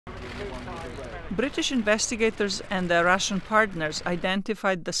British investigators and their Russian partners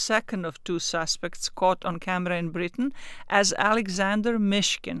identified the second of two suspects caught on camera in Britain as Alexander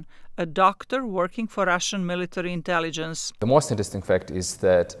Mishkin, a doctor working for Russian military intelligence. The most interesting fact is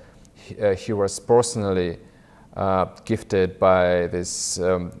that he was personally gifted by this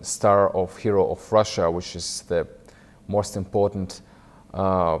Star of Hero of Russia, which is the most important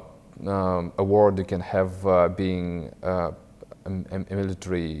award you can have being a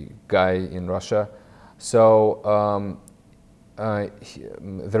military guy in Russia. So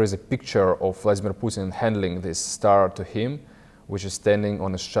there is a picture of Vladimir Putin handing this star to him, which is standing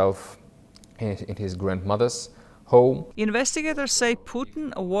on a shelf in his grandmother's home. Investigators say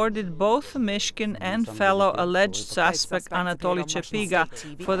Putin awarded both Mishkin and fellow alleged suspect Anatoly Chepiga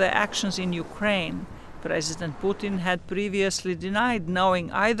for their actions in Ukraine. President Putin had previously denied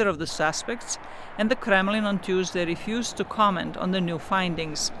knowing either of the suspects, and the Kremlin on Tuesday refused to comment on the new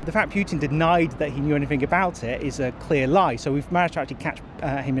findings. The fact Putin denied that he knew anything about it is a clear lie, so we've managed to actually catch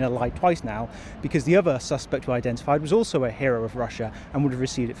him in a lie twice now, because the other suspect who identified was also a hero of Russia and would have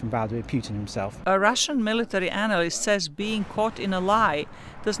received it from Vladimir Putin himself. A Russian military analyst says being caught in a lie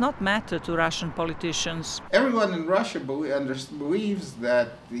does not matter to Russian politicians. Everyone in Russia believes that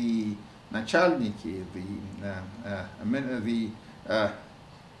the Nachalniki, the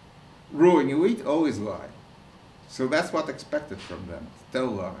ruling elite, always lie. So that's what's expected from them, tell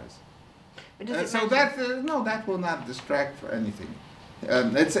lies. So that will not distract for anything.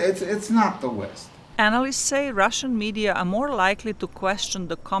 It's not the West. Analysts say Russian media are more likely to question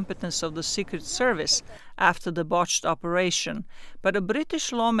the competence of the Secret Service after the botched operation, but a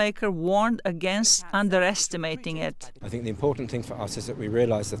British lawmaker warned against underestimating it. I think the important thing for us is that we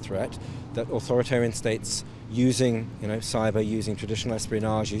realize the threat, that authoritarian states using cyber, using traditional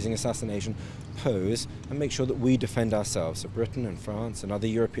espionage, using assassination pose, and make sure that we defend ourselves. So Britain and France and other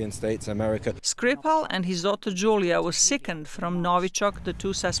European states, America. Skripal and his daughter Julia were sickened from novichok, the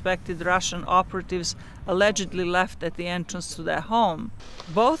two suspected Russian operatives allegedly left at the entrance to their home.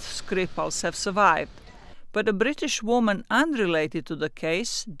 Both Skripals have survived, but a British woman unrelated to the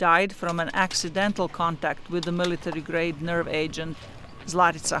case died from an accidental contact with the military-grade nerve agent.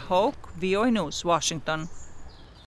 Zlatica, Hoke, VOA News, Washington.